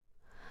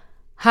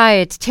Hi,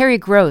 it's Terry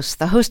Gross,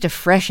 the host of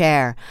Fresh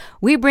Air.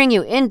 We bring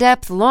you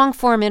in-depth,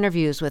 long-form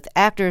interviews with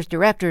actors,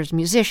 directors,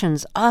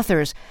 musicians,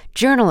 authors,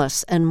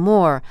 journalists, and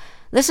more.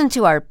 Listen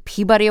to our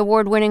Peabody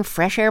Award-winning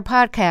Fresh Air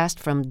podcast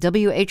from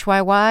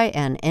WHYY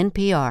and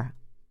NPR.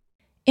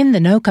 In the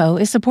NOCO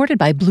is supported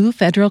by Blue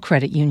Federal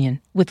Credit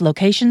Union, with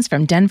locations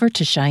from Denver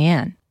to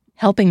Cheyenne,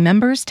 helping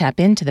members tap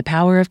into the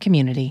power of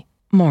community.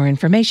 More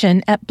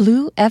information at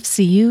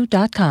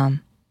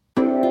bluefcu.com.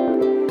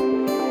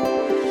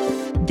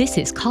 This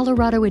is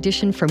Colorado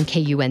Edition from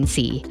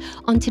KUNC.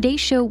 On today's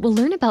show, we'll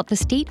learn about the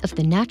state of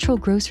the natural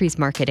groceries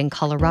market in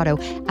Colorado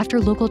after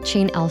local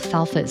chain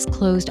Alfalfa's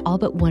closed all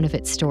but one of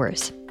its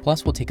stores.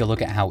 Plus, we'll take a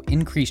look at how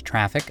increased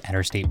traffic at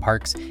our state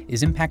parks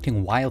is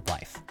impacting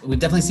wildlife. We've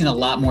definitely seen a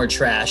lot more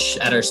trash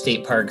at our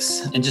state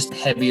parks and just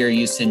heavier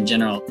use in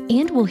general.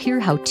 And we'll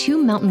hear how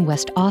two Mountain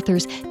West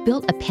authors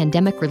built a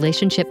pandemic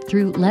relationship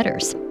through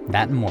letters.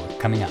 That and more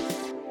coming up.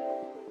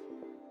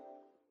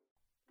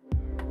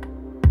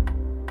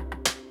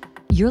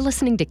 You're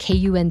listening to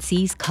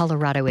KUNC's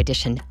Colorado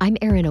Edition. I'm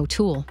Erin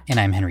O'Toole. And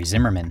I'm Henry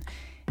Zimmerman.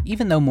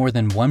 Even though more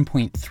than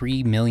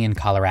 1.3 million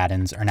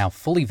Coloradans are now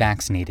fully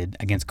vaccinated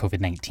against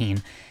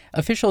COVID-19,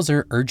 officials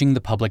are urging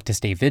the public to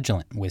stay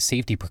vigilant with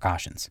safety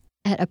precautions.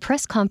 At a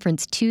press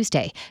conference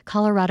Tuesday,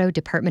 Colorado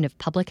Department of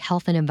Public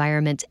Health and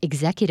Environment's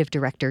Executive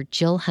Director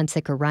Jill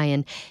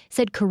Hunsicker-Ryan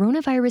said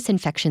coronavirus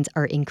infections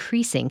are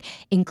increasing,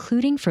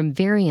 including from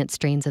variant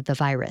strains of the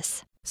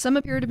virus. Some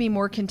appear to be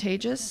more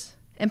contagious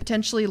and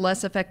potentially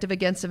less effective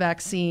against a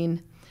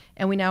vaccine,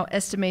 and we now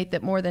estimate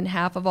that more than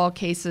half of all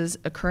cases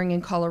occurring in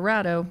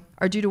Colorado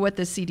are due to what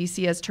the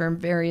CDC has termed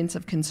variants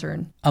of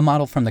concern. A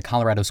model from the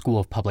Colorado School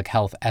of Public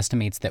Health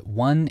estimates that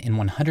 1 in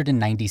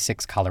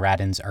 196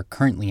 Coloradans are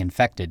currently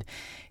infected.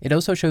 It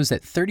also shows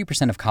that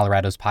 30% of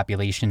Colorado's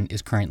population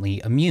is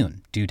currently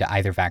immune due to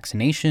either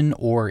vaccination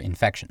or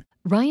infection.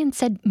 Ryan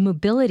said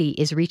mobility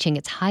is reaching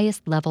its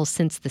highest level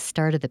since the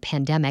start of the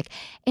pandemic,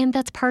 and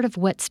that's part of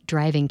what's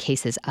driving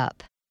cases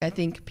up. I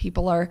think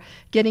people are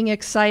getting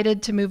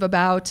excited to move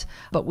about,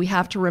 but we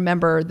have to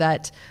remember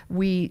that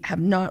we have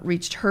not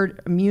reached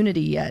herd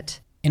immunity yet.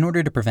 In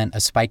order to prevent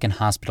a spike in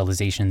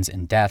hospitalizations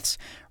and deaths,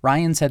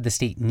 Ryan said the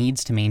state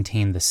needs to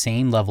maintain the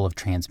same level of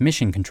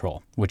transmission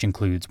control, which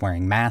includes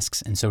wearing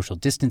masks and social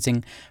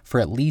distancing, for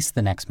at least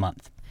the next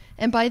month.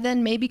 And by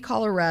then, maybe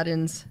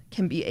Coloradans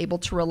can be able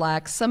to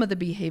relax some of the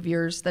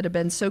behaviors that have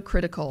been so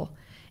critical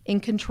in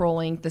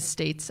controlling the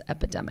state's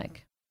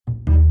epidemic.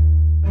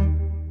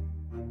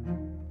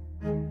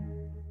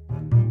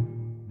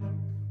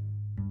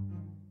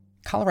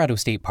 Colorado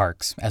state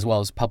parks, as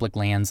well as public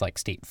lands like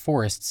state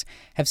forests,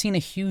 have seen a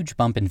huge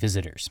bump in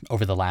visitors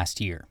over the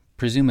last year,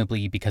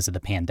 presumably because of the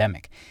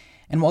pandemic.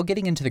 And while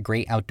getting into the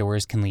great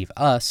outdoors can leave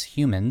us,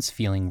 humans,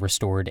 feeling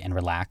restored and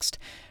relaxed,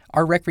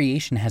 our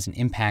recreation has an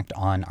impact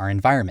on our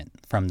environment,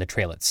 from the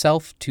trail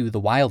itself to the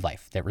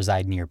wildlife that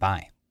reside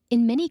nearby.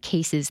 In many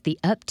cases, the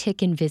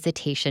uptick in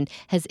visitation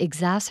has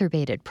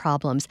exacerbated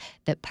problems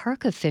that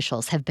park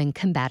officials have been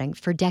combating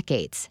for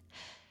decades.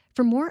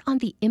 For more on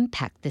the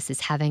impact this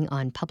is having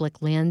on public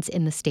lands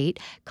in the state,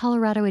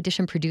 Colorado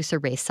Edition producer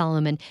Ray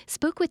Solomon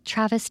spoke with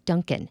Travis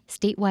Duncan,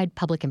 statewide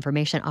public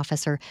information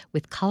officer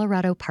with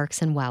Colorado Parks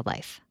and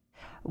Wildlife.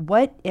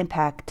 What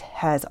impact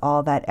has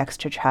all that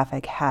extra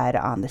traffic had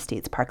on the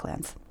state's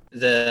parklands?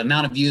 The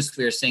amount of use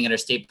we were seeing at our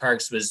state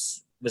parks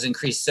was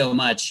increased so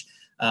much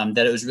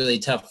that it was really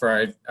tough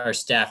for our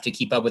staff to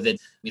keep up with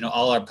it.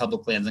 All our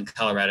public lands in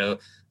Colorado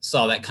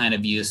saw that kind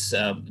of use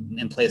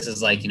in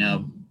places like,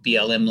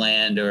 BLM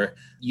land or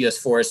U.S.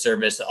 Forest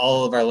Service.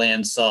 All of our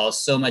lands saw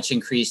so much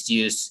increased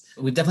use.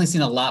 We've definitely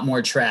seen a lot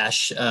more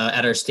trash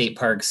at our state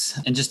parks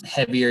and just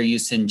heavier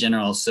use in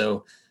general.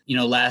 So,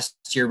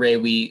 last year, Ray,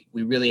 we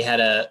really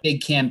had a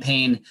big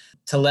campaign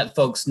to let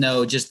folks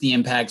know just the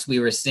impacts we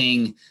were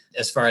seeing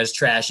as far as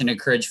trash and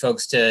encourage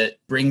folks to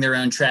bring their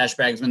own trash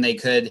bags when they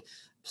could.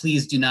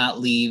 Please do not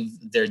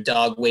leave their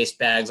dog waste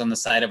bags on the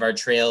side of our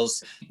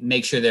trails.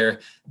 Make sure they're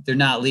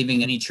not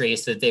leaving any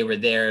trace that they were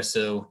there.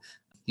 So,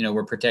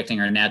 we're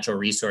protecting our natural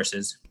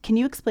resources. Can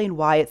you explain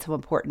why it's so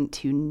important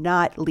to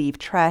not leave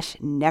trash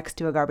next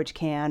to a garbage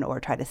can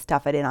or try to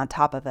stuff it in on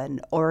top of an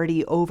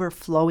already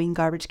overflowing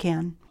garbage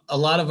can? A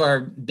lot of our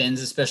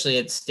bins, especially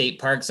at state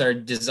parks, are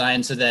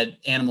designed so that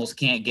animals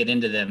can't get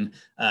into them,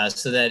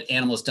 so that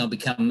animals don't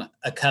become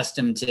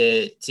accustomed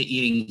to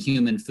eating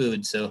human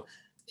food. So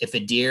if a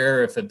deer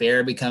or if a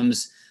bear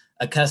becomes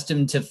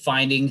accustomed to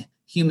finding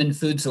human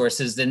food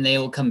sources, then they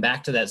will come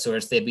back to that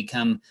source. They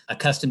become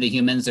accustomed to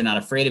humans. They're not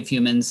afraid of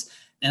humans.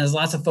 And as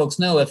lots of folks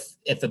know,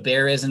 if a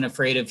bear isn't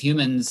afraid of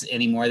humans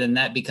anymore, then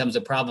that becomes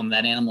a problem.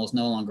 That animal is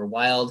no longer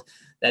wild.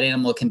 That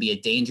animal can be a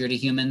danger to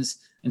humans.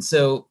 And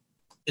so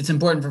it's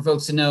important for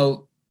folks to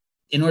know,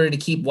 in order to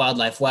keep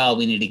wildlife wild,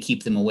 we need to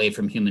keep them away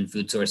from human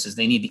food sources.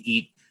 They need to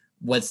eat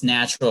what's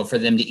natural for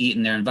them to eat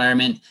in their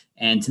environment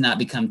and to not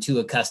become too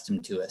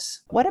accustomed to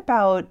us. What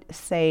about,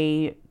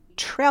 say,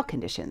 trail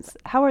conditions?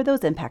 How are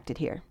those impacted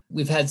here?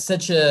 We've had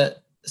such a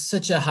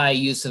such a high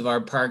use of our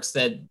parks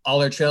that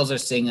all our trails are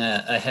seeing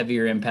a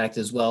heavier impact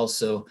as well.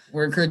 So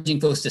we're encouraging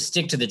folks to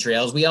stick to the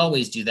trails. We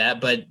always do that,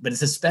 but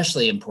it's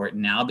especially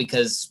important now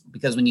because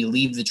when you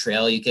leave the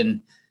trail, you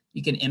can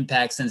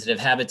impact sensitive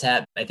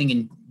habitat. I think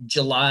in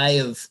July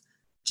of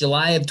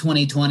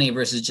 2020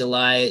 versus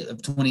July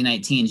of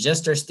 2019,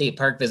 just our state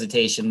park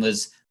visitation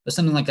was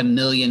something like 1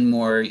 million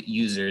more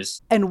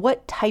users. And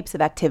what types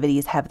of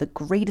activities have the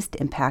greatest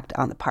impact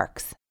on the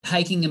parks?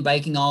 Hiking and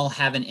biking all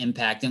have an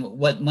impact. And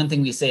one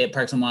thing we say at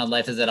Parks and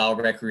Wildlife is that all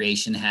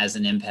recreation has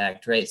an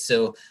impact, right?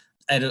 So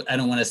I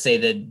don't want to say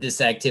that this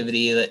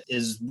activity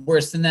is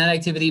worse than that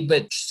activity,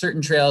 but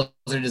certain trails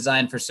are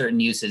designed for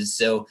certain uses.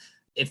 So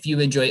if you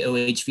enjoy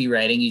OHV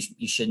riding,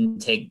 you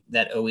shouldn't take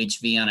that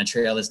OHV on a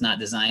trail that's not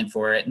designed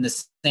for it. And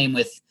the same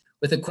with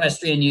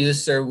equestrian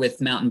use or with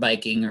mountain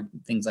biking or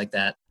things like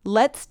that.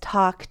 Let's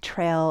talk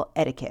trail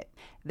etiquette.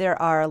 There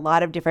are a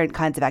lot of different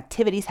kinds of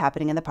activities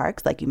happening in the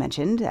parks, like you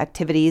mentioned,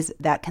 activities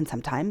that can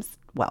sometimes,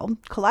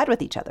 collide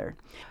with each other.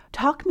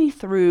 Talk me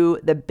through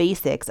the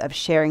basics of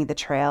sharing the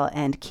trail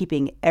and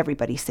keeping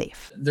everybody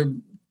safe.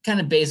 The kind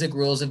of basic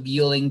rules of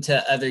yielding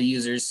to other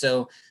users.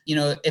 So,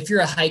 if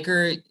you're a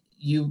hiker,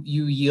 you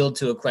yield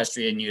to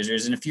equestrian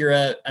users. And if you're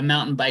a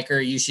mountain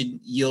biker, you should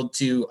yield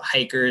to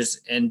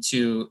hikers and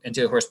to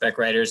horseback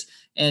riders.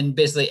 And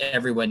basically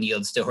everyone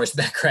yields to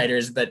horseback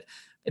riders. But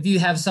if you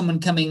have someone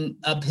coming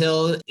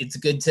uphill, it's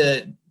good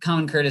to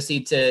common courtesy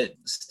to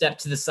step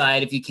to the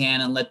side if you can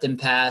and let them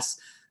pass,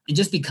 and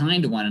just be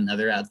kind to one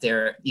another out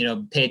there.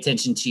 Pay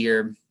attention to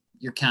your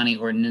county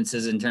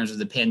ordinances in terms of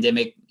the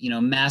pandemic,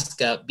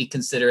 mask up, be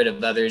considerate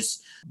of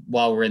others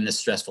while we're in this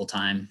stressful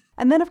time.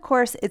 And then, of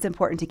course, it's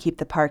important to keep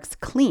the parks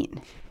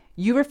clean.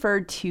 You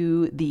referred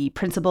to the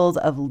principles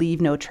of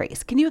leave no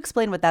trace. Can you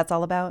explain what that's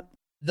all about?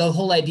 The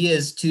whole idea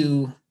is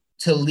to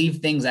leave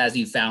things as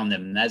you found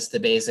them. That's the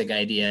basic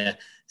idea.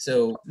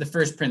 So the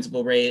first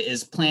principle, Ray,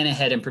 is plan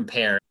ahead and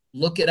prepare.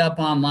 Look it up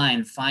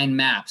online, find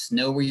maps,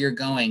 know where you're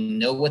going,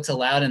 know what's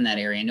allowed in that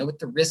area, know what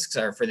the risks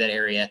are for that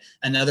area.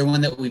 Another one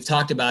that we've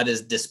talked about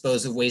is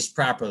dispose of waste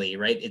properly,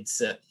 right?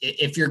 It's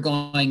if you're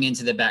going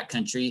into the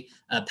backcountry,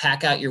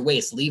 pack out your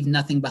waste, leave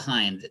nothing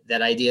behind.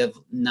 That idea of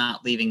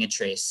not leaving a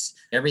trace.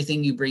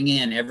 Everything you bring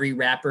in, every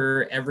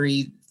wrapper,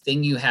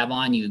 everything you have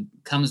on you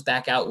comes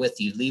back out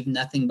with you. Leave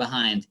nothing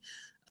behind.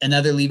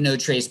 Another leave no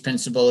trace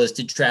principle is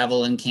to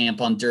travel and camp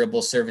on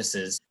durable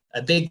surfaces.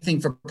 A big thing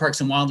for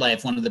Parks and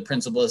Wildlife, one of the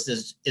principles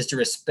is to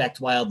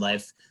respect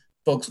wildlife.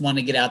 Folks want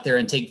to get out there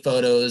and take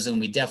photos, and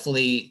we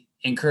definitely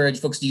encourage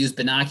folks to use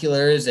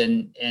binoculars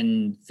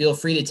and feel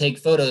free to take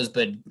photos.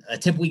 But a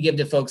tip we give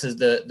to folks is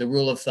the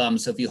rule of thumb.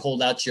 So if you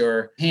hold out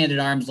your hand at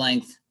arm's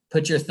length,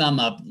 put your thumb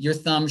up, your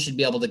thumb should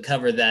be able to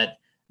cover that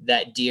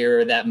deer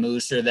or that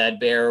moose or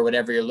that bear or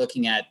whatever you're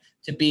looking at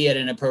to be at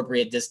an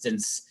appropriate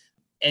distance.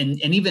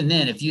 And even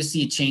then, if you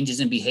see changes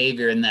in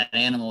behavior in that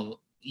animal,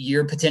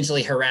 you're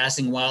potentially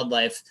harassing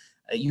wildlife.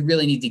 You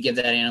really need to give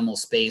that animal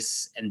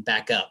space and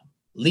back up.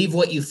 Leave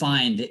what you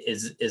find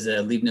is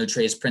a leave no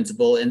trace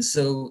principle. And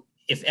so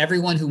if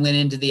everyone who went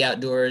into the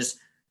outdoors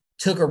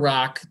took a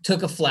rock,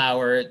 took a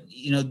flower,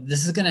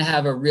 this is going to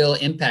have a real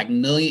impact.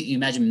 You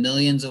imagine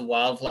millions of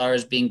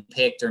wildflowers being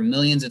picked or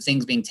millions of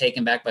things being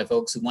taken back by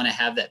folks who want to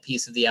have that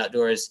piece of the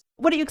outdoors.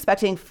 What are you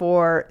expecting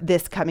for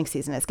this coming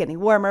season? It's getting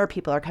warmer.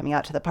 People are coming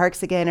out to the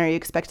parks again. Are you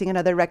expecting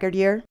another record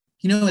year?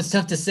 It's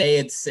tough to say.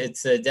 It's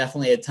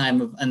definitely a time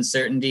of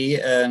uncertainty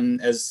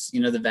as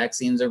the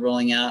vaccines are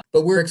rolling out,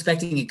 but we're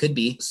expecting it could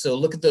be. So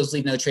look at those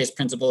leave no trace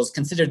principles,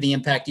 consider the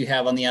impact you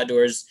have on the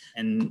outdoors,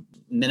 and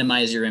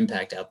minimize your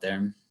impact out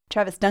there.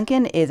 Travis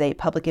Duncan is a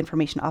public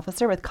information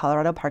officer with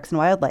Colorado Parks and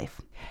Wildlife.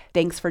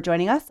 Thanks for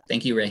joining us.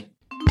 Thank you, Ray.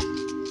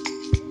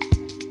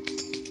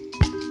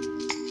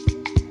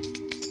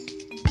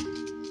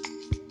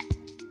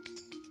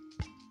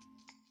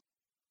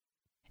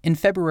 In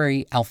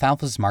February,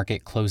 Alfalfa's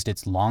Market closed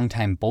its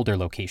longtime Boulder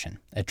location,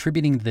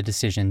 attributing the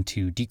decision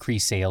to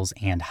decreased sales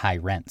and high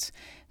rents.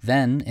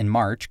 Then, in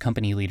March,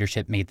 company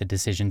leadership made the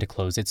decision to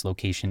close its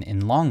location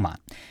in Longmont.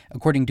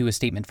 According to a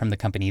statement from the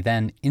company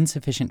then,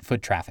 insufficient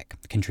foot traffic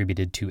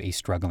contributed to a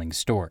struggling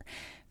store.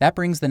 That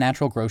brings the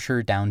natural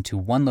grocer down to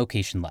one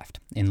location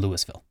left, in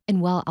Louisville. And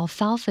while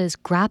Alfalfa's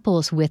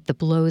grapples with the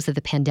blows of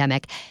the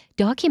pandemic,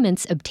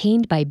 documents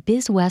obtained by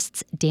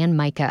BizWest's Dan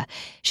Micah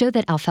show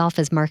that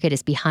Alfalfa's Market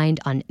is behind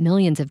on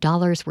millions of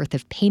dollars worth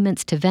of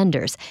payments to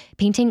vendors,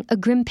 painting a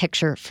grim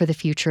picture for the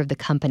future of the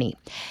company.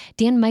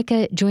 Dan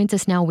Micah joins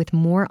us now with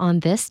more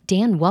on this.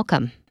 Dan,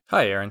 welcome.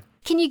 Hi, Erin.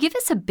 Can you give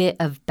us a bit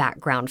of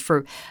background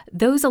for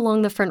those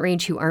along the Front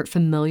Range who aren't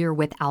familiar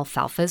with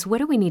Alfalfa's? What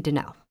do we need to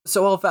know?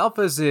 So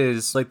Alfalfa's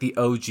is like the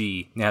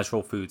OG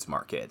natural foods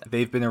market.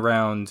 They've been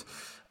around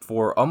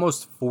for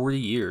almost 40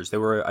 years.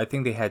 I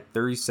think they had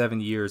 37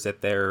 years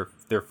at their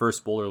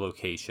first Boulder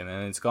location,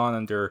 and it's gone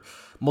under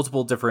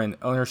multiple different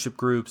ownership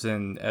groups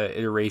and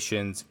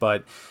iterations,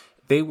 but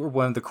they were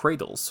one of the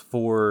cradles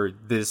for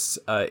this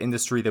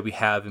industry that we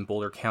have in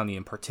Boulder County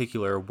in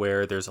particular,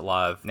 where there's a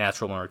lot of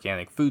natural and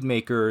organic food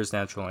makers,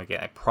 natural and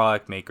organic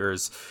product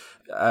makers.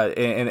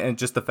 And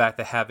just the fact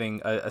that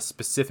having a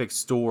specific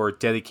store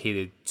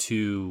dedicated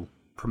to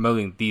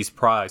promoting these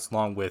products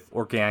along with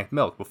organic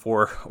milk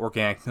before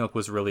organic milk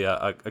was really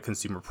a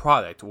consumer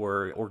product,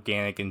 or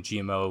organic and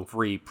GMO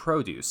free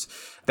produce.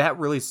 That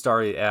really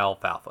started at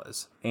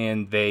Alfalfa's,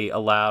 and they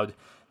allowed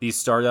these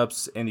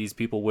startups and these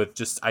people with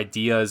just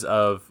ideas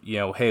of,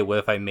 hey, what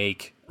if I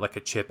make like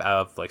a chip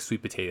out of like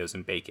sweet potatoes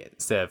and bake it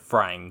instead of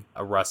frying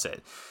a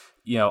russet?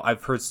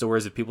 I've heard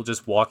stories of people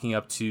just walking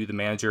up to the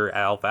manager at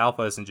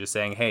Alfalfa's and just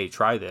saying, hey,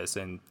 try this,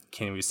 and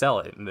can we sell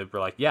it? And they were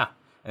like, yeah,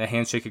 and a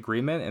handshake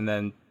agreement, and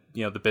then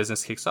the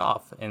business kicks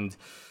off. And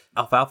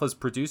Alfalfa's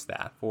produced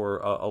that for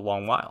a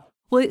long while.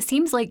 Well, it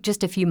seems like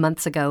just a few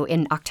months ago,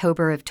 in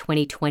October of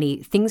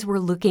 2020, things were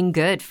looking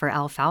good for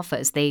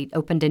Alfalfa's. They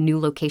opened a new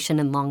location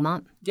in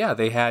Longmont. Yeah,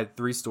 they had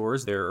 3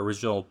 stores. Their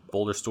original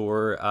Boulder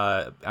store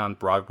on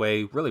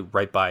Broadway, really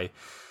right by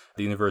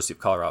the University of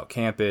Colorado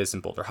campus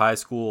and Boulder High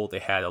School. They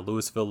had a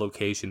Louisville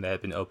location that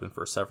had been open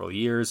for several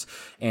years,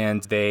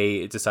 and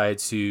they decided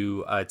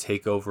to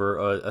take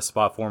over a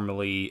spot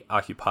formerly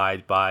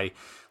occupied by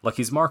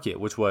Lucky's Market,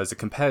 which was a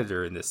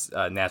competitor in this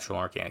natural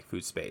and organic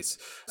food space.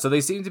 So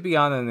they seemed to be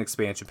on an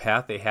expansion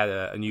path. They had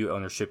a new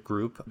ownership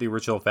group. The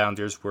original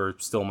founders were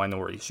still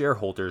minority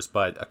shareholders,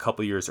 but a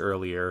couple years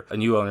earlier, a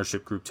new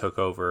ownership group took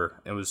over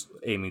and was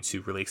aiming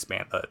to really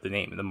expand the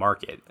name in the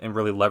market and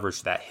really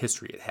leverage that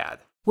history it had.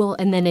 Well,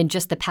 and then in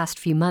just the past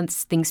few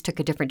months, things took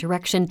a different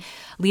direction.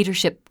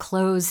 Leadership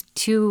closed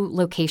 2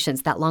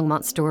 locations, that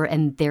Longmont store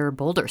and their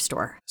Boulder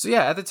store. So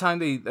yeah, at the time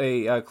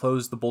they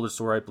closed the Boulder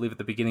store, I believe at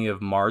the beginning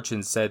of March,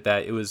 and said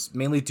that it was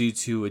mainly due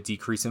to a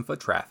decrease in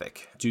foot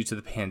traffic due to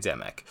the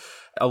pandemic,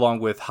 along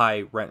with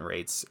high rent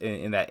rates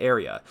in that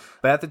area.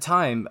 But at the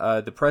time,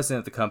 the president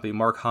of the company,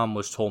 Mark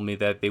Homlish, told me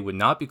that they would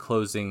not be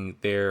closing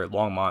their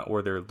Longmont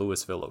or their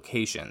Louisville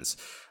locations.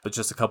 But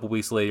just a couple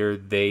weeks later,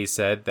 they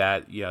said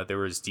that there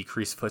was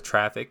decreased foot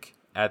traffic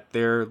at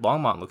their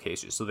Longmont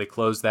location. So they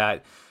closed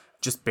that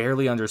just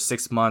barely under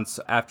 6 months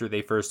after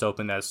they first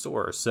opened that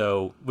store.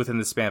 So within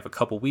the span of a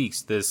couple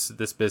weeks, this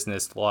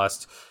business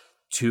lost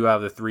 2 out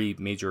of the 3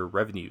 major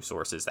revenue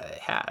sources that it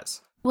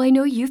has. Well, I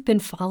know you've been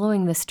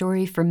following the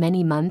story for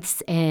many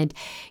months, and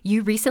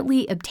you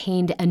recently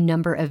obtained a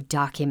number of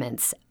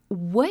documents.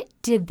 What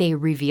did they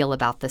reveal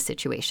about the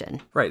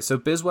situation? Right. So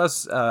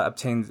BizWest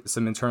obtained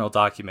some internal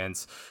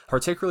documents,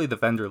 particularly the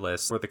vendor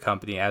list for the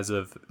company as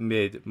of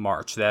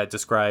mid-March, that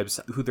describes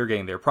who they're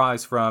getting their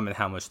products from and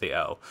how much they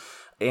owe.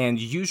 And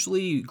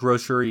usually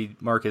grocery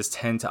markets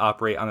tend to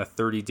operate on a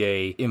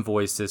 30-day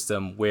invoice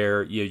system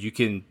where you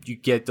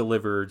get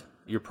delivered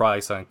your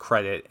products on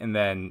credit and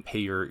then pay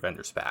your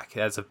vendors back.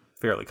 That's a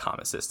fairly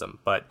common system.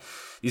 But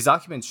these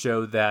documents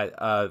show that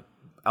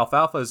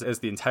Alfalfa's, as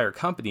the entire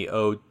company,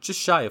 owed just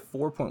shy of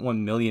 $4.1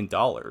 million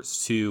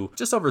to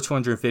just over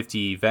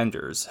 250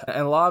 vendors.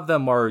 And a lot of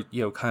them are,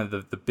 kind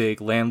of the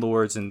big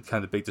landlords and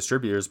kind of the big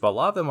distributors, but a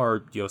lot of them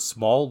are,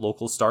 small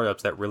local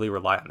startups that really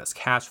rely on this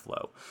cash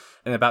flow.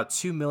 And about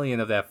 $2 million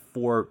of that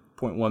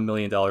 $4.1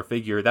 million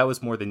figure, that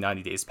was more than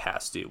 90 days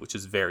past due, which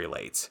is very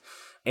late.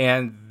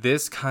 And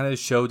this kind of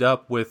showed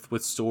up with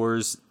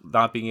stores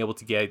not being able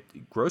to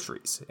get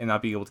groceries and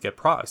not being able to get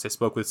products. I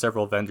spoke with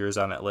several vendors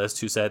on that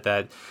list who said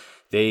that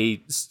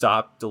they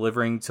stopped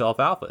delivering to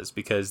Alfalfa's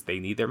because they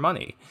need their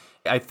money.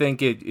 I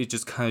think it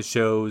just kind of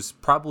shows,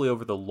 probably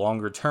over the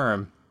longer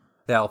term,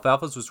 that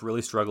Alfalfa's was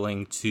really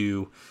struggling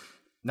to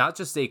not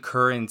just stay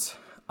current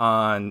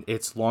on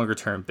its longer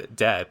term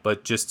debt,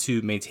 but just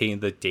to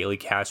maintain the daily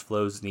cash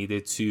flows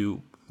needed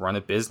to run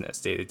a business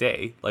day to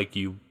day, like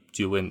you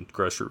do in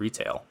grocery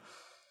retail.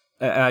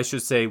 And I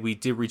should say, we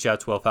did reach out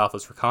to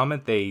Alfalfa's for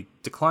comment. They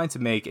declined to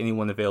make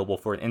anyone available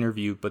for an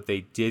interview, but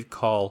they did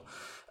call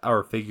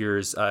our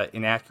figures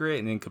inaccurate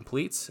and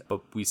incomplete,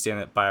 but we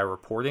stand by our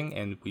reporting,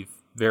 and we've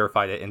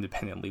verified it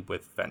independently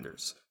with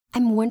vendors.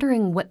 I'm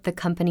wondering what the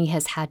company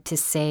has had to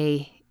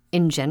say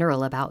in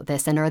general about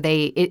this, and are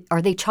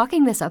they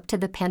chalking this up to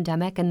the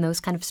pandemic and those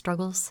kind of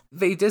struggles?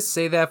 They did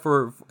say that,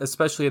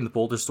 especially in the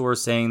Boulder store,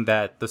 saying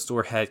that the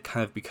store had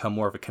kind of become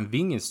more of a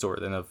convenience store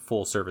than a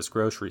full-service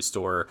grocery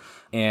store,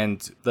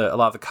 and a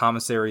lot of the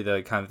commissary,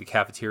 the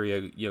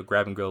cafeteria,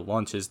 grab-and-go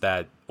lunches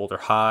that Boulder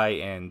High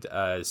and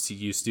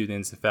CU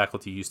students and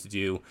faculty used to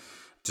do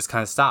just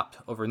kind of stopped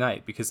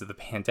overnight because of the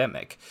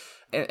pandemic.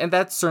 And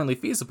that's certainly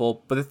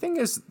feasible. But the thing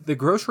is, the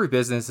grocery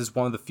business is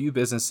one of the few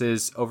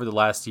businesses over the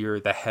last year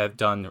that have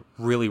done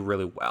really,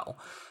 really well.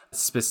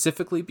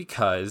 Specifically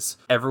because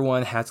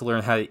everyone had to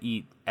learn how to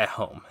eat at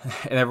home.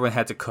 And everyone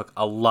had to cook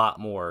a lot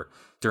more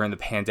during the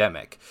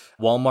pandemic.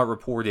 Walmart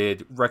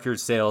reported record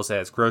sales at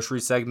its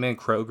grocery segment.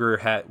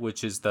 Kroger,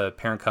 which is the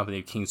parent company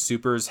of King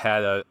Soopers,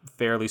 had a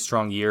fairly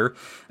strong year.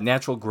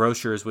 Natural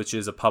Grocers, which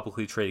is a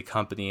publicly traded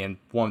company and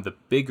one of the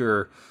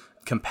bigger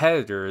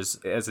competitors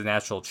as a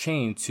natural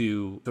chain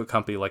to a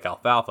company like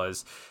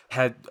Alfalfa's,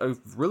 had a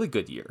really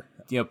good year.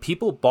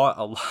 People bought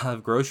a lot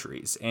of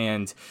groceries,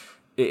 and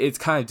it's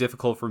kind of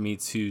difficult for me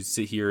to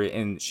sit here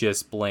and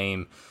just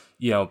blame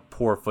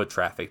poor foot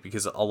traffic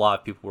because a lot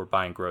of people were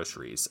buying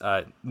groceries,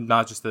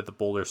 not just at the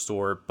Boulder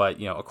store,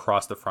 but,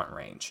 across the Front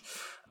Range.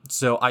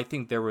 So I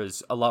think there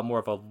was a lot more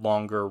of a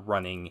longer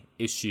running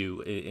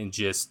issue in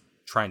just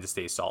trying to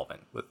stay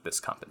solvent with this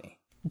company.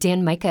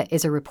 Dan Mica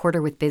is a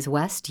reporter with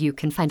BizWest. You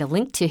can find a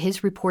link to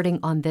his reporting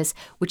on this,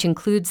 which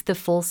includes the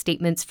full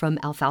statements from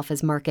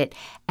Alfalfa's market,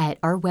 at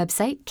our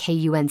website,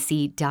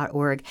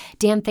 kunc.org.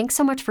 Dan, thanks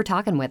so much for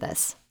talking with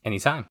us.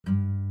 Anytime.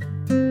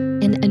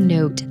 In a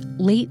note,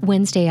 late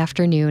Wednesday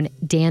afternoon,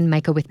 Dan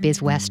Mica with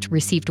BizWest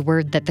received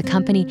word that the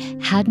company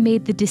had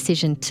made the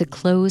decision to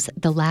close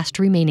the last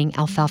remaining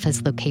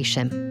Alfalfa's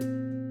location.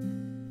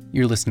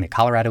 You're listening to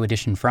Colorado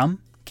Edition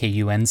from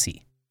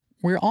KUNC.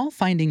 We're all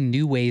finding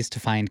new ways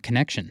to find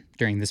connection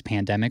during this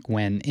pandemic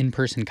when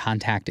in-person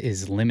contact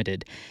is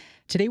limited.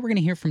 Today, we're going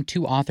to hear from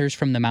two authors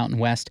from the Mountain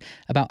West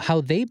about how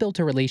they built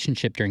a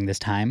relationship during this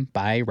time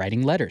by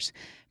writing letters.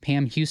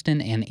 Pam Houston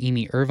and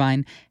Amy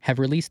Irvine have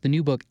released the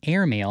new book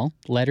Airmail,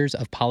 Letters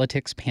of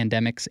Politics,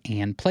 Pandemics,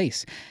 and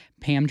Place.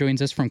 Pam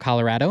joins us from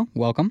Colorado.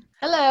 Welcome.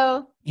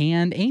 Hello.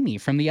 And Amy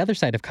from the other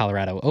side of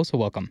Colorado. Also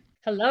welcome.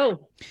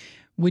 Hello.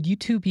 Would you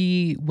two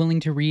be willing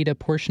to read a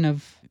portion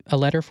of a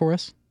letter for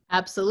us?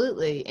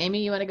 Absolutely.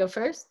 Amy, you want to go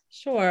first?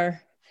 Sure.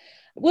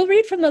 We'll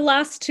read from the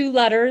last two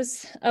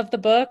letters of the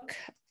book.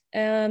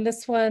 And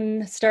this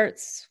one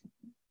starts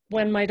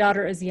when my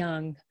daughter is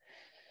young.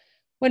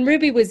 When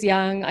Ruby was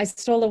young, I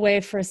stole away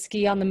for a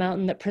ski on the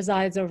mountain that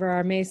presides over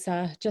our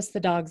mesa, just the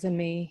dogs and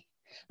me.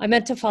 I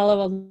meant to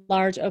follow a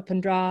large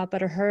open draw,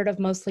 but a herd of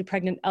mostly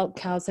pregnant elk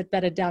cows had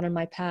bedded down in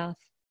my path.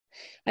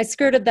 I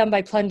skirted them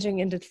by plunging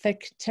into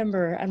thick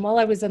timber, and while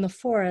I was in the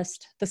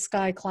forest, the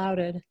sky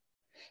clouded.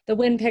 The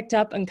wind picked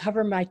up and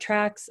covered my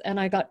tracks, and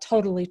I got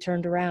totally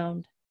turned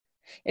around.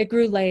 It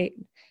grew late,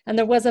 and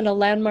there wasn't a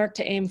landmark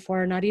to aim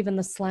for, not even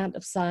the slant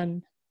of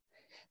sun.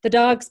 The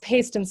dogs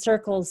paced in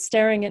circles,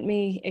 staring at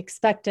me,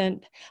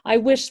 expectant. I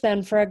wished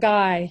then for a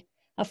guy,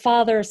 a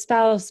father,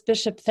 spouse,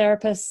 bishop,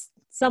 therapist,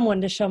 someone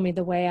to show me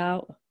the way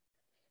out.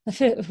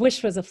 The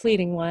wish was a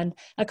fleeting one,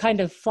 a kind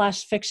of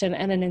flash fiction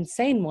and an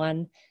insane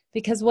one,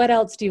 because what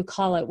else do you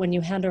call it when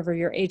you hand over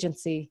your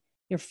agency,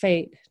 your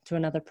fate, to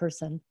another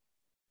person?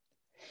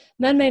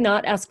 Men may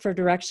not ask for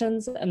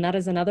directions, and that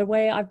is another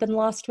way I've been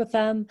lost with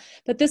them.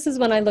 But this is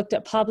when I looked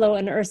at Pablo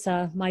and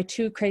Ursa, my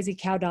two crazy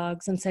cow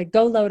dogs, and said,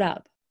 "Go load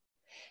up."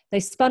 They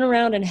spun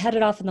around and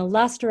headed off in the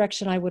last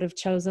direction I would have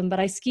chosen, but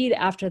I skied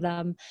after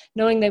them,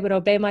 knowing they would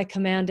obey my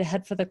command to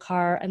head for the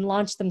car and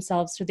launch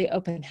themselves through the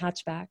open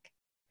hatchback.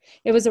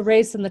 It was a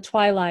race in the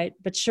twilight,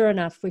 but sure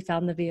enough, we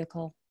found the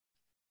vehicle.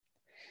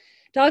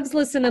 Dogs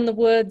listen in the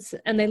woods,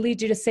 and they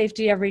lead you to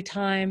safety every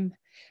time.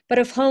 But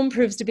if home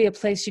proves to be a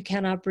place you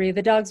cannot breathe,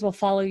 the dogs will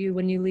follow you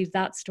when you leave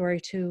that story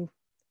too.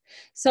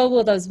 So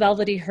will those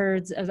velvety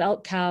herds of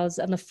elk cows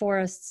and the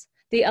forests,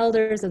 the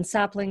elders and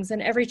saplings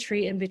and every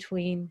tree in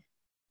between.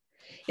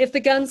 If the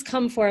guns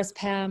come for us,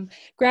 Pam,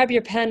 grab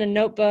your pen and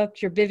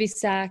notebook, your bivy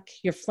sack,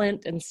 your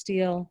flint and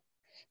steel.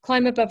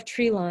 Climb above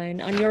tree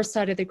line on your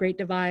side of the Great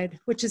Divide,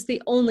 which is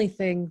the only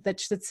thing that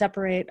should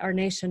separate our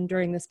nation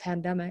during this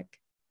pandemic.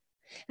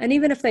 And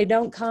even if they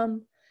don't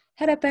come,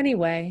 head up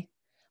anyway.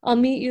 I'll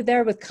meet you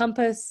there with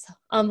compass,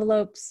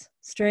 envelopes,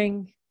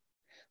 string.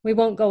 We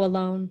won't go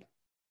alone.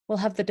 We'll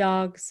have the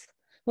dogs.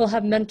 We'll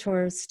have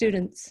mentors,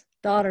 students,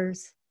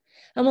 daughters.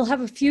 And we'll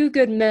have a few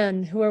good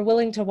men who are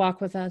willing to walk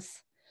with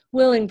us,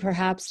 willing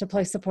perhaps to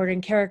play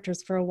supporting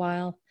characters for a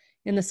while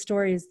in the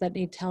stories that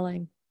need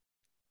telling.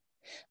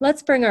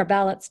 Let's bring our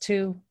ballots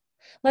too.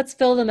 Let's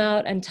fill them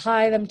out and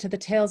tie them to the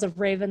tails of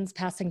ravens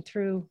passing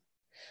through.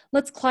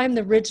 Let's climb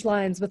the ridge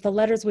lines with the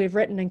letters we've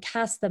written and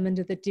cast them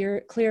into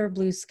the clear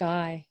blue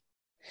sky.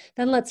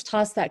 Then let's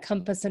toss that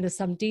compass into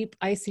some deep,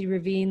 icy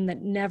ravine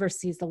that never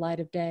sees the light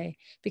of day,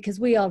 because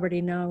we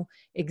already know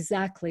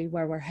exactly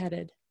where we're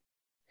headed.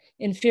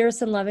 In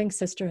fierce and loving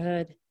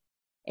sisterhood,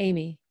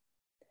 Amy.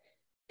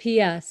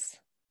 P.S.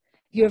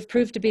 You have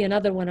proved to be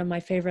another one of my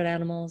favorite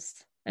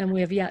animals, and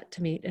we have yet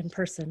to meet in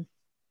person.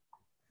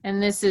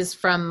 And this is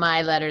from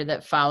my letter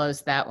that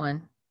follows that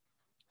one.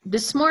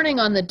 This morning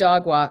on the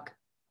dog walk,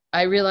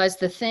 I realized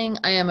the thing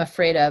I am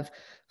afraid of,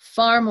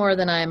 far more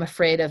than I am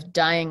afraid of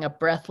dying a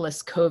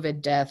breathless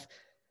COVID death,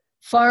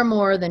 far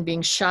more than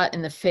being shot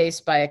in the face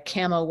by a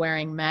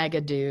camo-wearing MAGA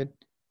dude,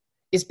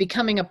 is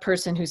becoming a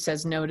person who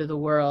says no to the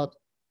world,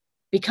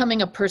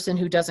 becoming a person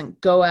who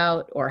doesn't go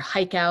out or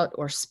hike out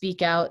or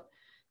speak out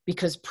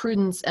because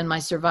prudence and my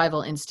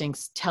survival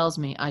instincts tells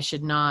me I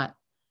should not.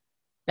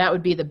 That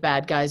would be the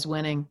bad guys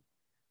winning.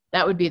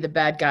 That would be the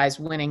bad guys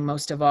winning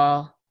most of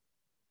all.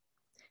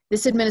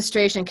 This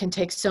administration can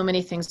take so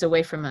many things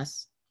away from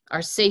us.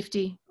 Our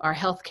safety, our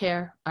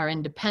healthcare, our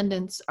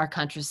independence, our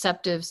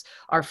contraceptives,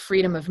 our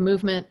freedom of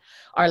movement,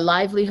 our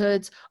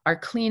livelihoods, our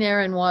clean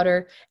air and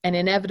water, and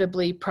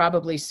inevitably,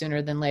 probably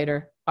sooner than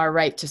later, our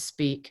right to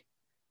speak.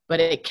 But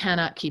it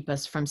cannot keep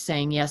us from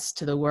saying yes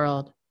to the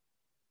world.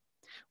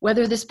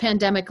 Whether this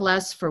pandemic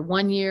lasts for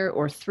 1 year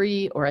or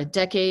 3 or a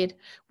decade,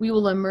 we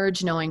will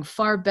emerge knowing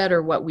far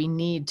better what we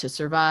need to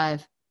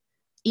survive.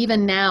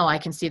 Even now, I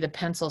can see the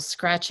pencil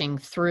scratching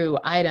through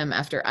item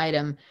after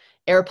item: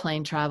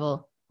 airplane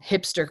travel,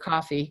 hipster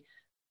coffee,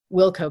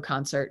 Wilco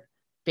concert,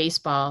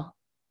 baseball.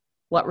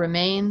 What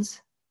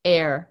remains?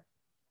 Air,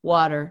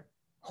 water,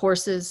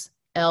 horses,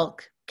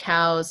 elk,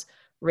 cows,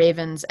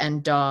 ravens,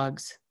 and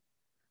dogs.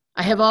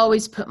 I have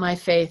always put my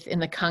faith in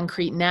the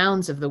concrete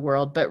nouns of the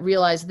world, but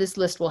realize this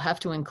list will have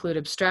to include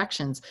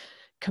abstractions: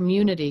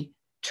 community,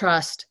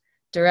 trust,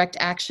 direct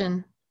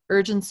action,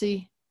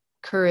 urgency,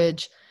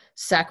 courage,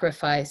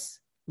 sacrifice,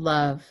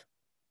 love.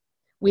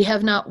 We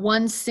have not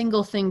one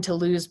single thing to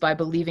lose by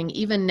believing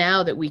even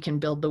now that we can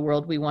build the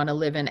world we want to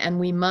live in, and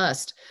we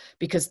must,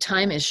 because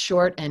time is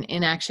short and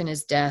inaction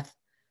is death.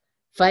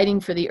 Fighting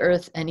for the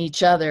earth and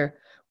each other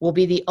will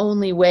be the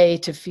only way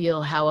to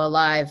feel how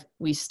alive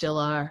we still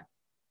are.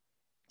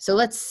 So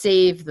let's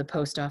save the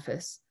post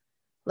office.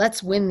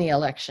 Let's win the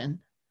election.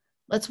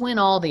 Let's win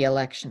all the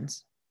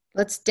elections.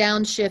 Let's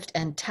downshift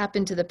and tap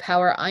into the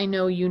power I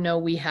know you know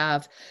we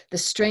have, the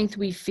strength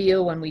we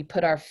feel when we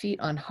put our feet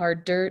on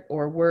hard dirt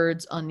or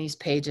words on these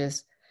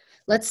pages.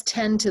 Let's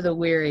tend to the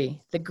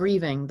weary, the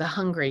grieving, the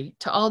hungry,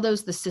 to all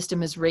those the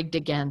system is rigged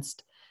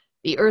against.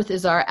 The earth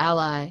is our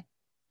ally.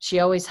 She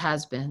always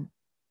has been.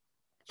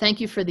 Thank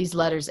you for these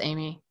letters,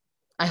 Amy.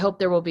 I hope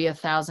there will be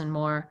 1,000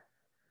 more.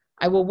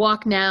 I will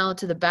walk now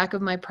to the back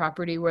of my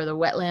property where the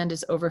wetland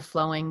is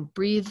overflowing,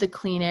 breathe the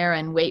clean air,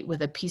 and wait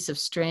with a piece of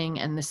string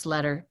and this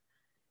letter.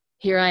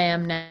 Here I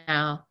am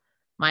now,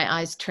 my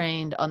eyes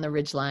trained on the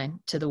ridgeline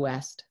to the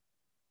west.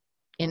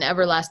 In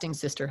everlasting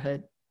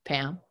sisterhood,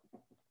 Pam.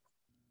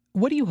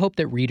 What do you hope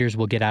that readers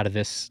will get out of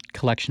this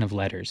collection of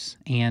letters?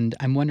 And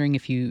I'm wondering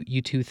if you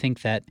two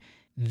think that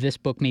this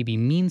book maybe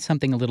means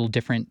something a little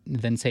different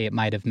than, say, it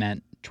might have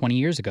meant 20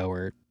 years ago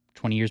or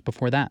 20 years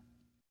before that.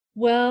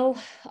 Well,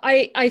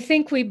 I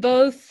think we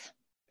both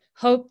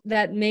hope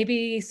that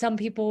maybe some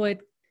people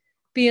would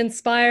be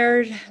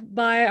inspired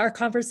by our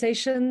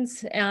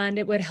conversations and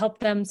it would help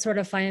them sort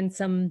of find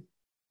some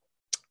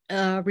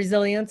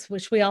resilience,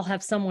 which we all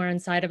have somewhere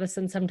inside of us.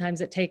 And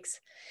sometimes it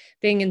takes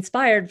being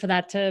inspired for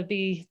that to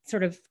be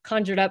sort of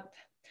conjured up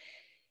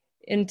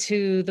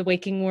into the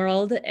waking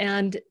world.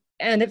 And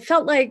it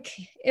felt like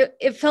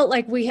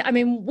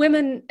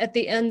women at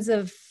the ends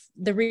of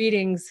the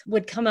readings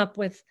would come up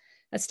with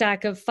a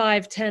stack of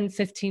 5, 10,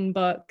 15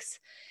 books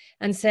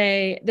and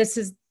say, this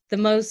is the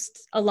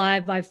most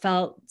alive I've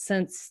felt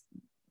since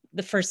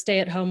the first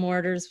stay-at-home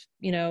orders,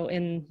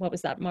 in, what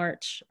was that,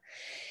 March.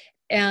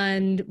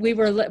 And we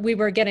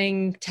were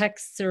getting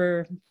texts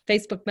or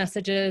Facebook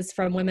messages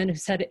from women who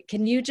said,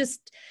 can you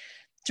just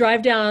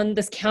drive down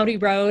this county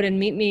road and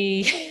meet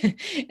me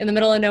in the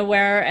middle of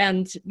nowhere,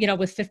 and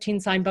with 15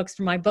 signed books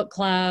for my book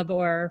club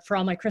or for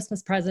all my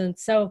Christmas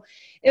presents. So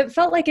it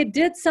felt like it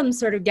did some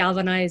sort of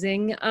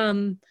galvanizing.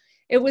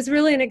 It was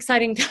really an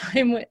exciting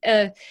time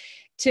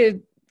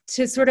to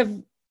sort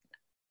of,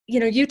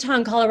 Utah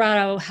and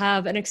Colorado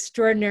have an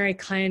extraordinary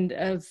kind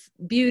of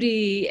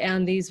beauty,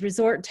 and these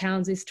resort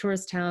towns, these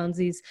tourist towns,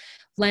 these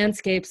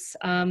landscapes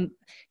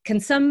can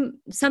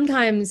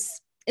sometimes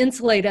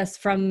insulate us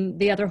from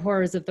the other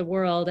horrors of the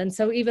world. And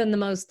so even the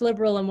most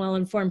liberal and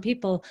well-informed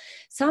people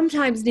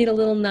sometimes need a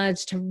little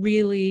nudge to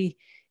really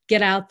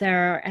get out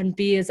there and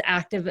be as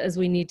active as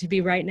we need to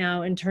be right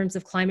now in terms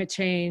of climate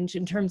change,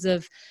 in terms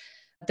of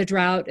the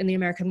drought in the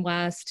American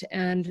West,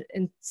 and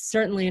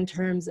certainly in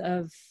terms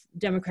of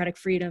democratic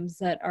freedoms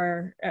that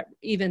are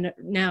even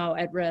now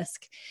at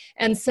risk.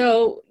 And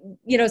so,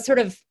 sort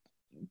of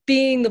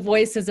being the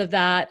voices of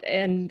that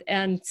and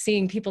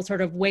seeing people sort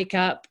of wake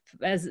up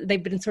as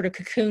they've been sort of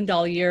cocooned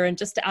all year and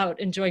just out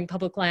enjoying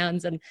public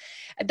lands. And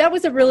that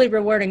was a really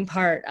rewarding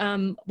part.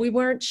 We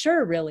weren't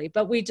sure really,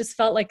 but we just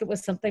felt like it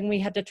was something we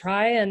had to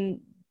try.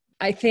 And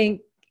I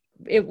think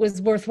it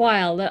was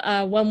worthwhile.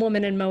 One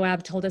woman in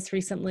Moab told us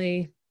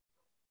recently,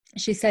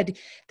 she said,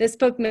 this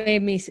book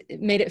made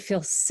it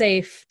feel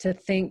safe to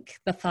think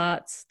the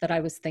thoughts that I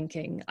was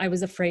thinking. I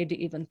was afraid to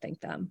even think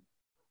them.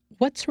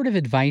 What sort of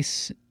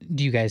advice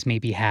do you guys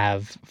maybe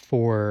have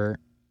for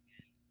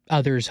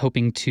others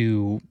hoping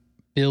to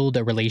build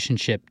a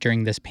relationship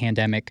during this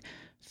pandemic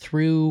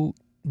through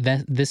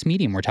this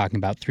medium we're talking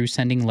about, through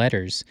sending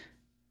letters?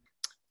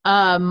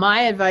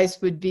 My advice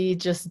would be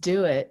just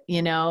do it.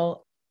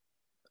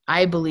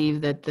 I believe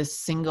that the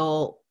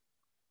single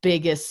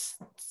biggest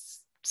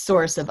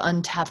source of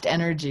untapped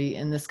energy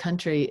in this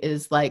country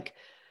is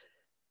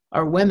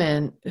are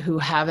women who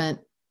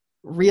haven't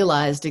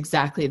realized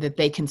exactly that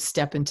they can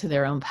step into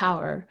their own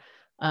power.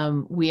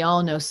 We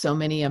all know so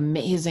many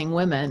amazing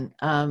women.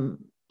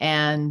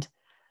 And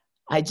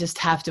I just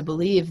have to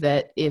believe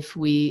that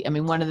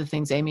one of the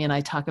things Amy and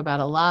I talk about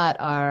a lot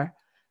are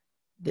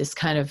this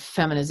kind of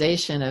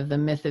feminization of the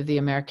myth of the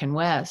American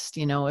West.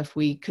 If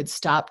we could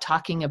stop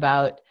talking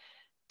about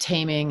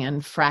taming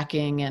and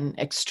fracking and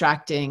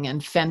extracting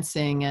and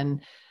fencing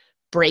and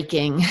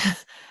breaking,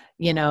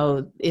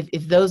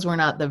 if those were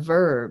not the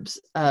verbs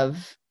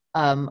of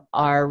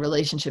our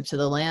relationship to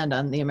the land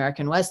on the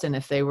American West, and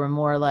if they were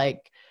more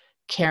like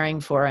caring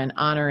for and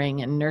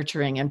honoring and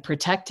nurturing and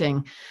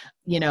protecting,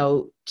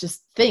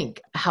 just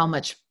think how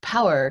much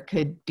power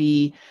could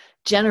be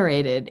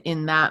generated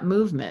in that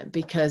movement,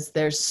 because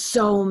there's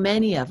so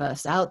many of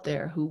us out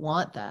there who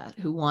want that,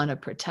 who want to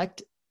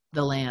protect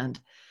the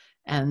land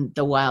and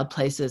the wild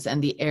places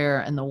and the air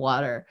and the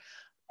water.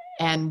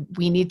 And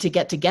we need to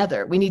get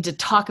together. We need to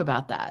talk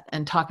about that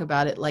and talk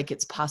about it like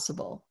it's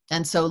possible.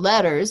 And so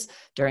letters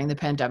during the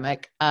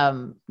pandemic,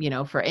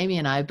 for Amy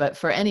and I, but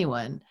for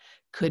anyone,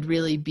 could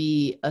really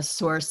be a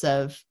source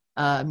of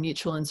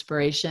mutual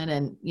inspiration.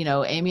 And,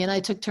 Amy and I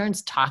took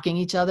turns talking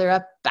each other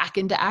up back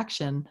into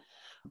action.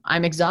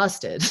 I'm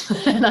exhausted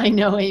and I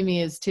know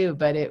Amy is too,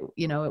 but it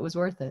was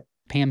worth it.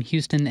 Pam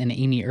Houston and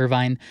Amy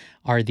Irvine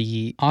are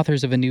the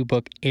authors of a new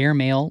book,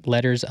 Airmail: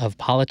 Letters of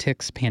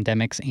Politics,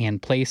 Pandemics,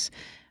 and Place.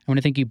 I want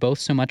to thank you both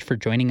so much for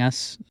joining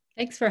us.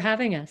 Thanks for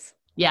having us.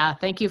 Yeah,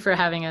 thank you for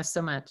having us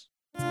so much.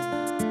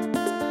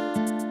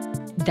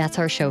 That's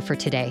our show for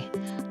today.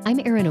 I'm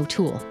Erin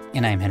O'Toole.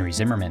 And I'm Henry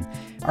Zimmerman.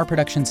 Our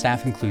production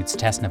staff includes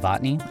Tess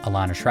Novotny,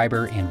 Alana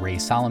Schreiber, and Ray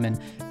Solomon.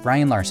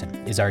 Brian Larson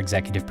is our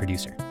executive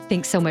producer.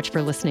 Thanks so much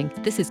for listening.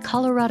 This is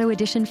Colorado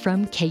Edition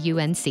from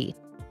KUNC.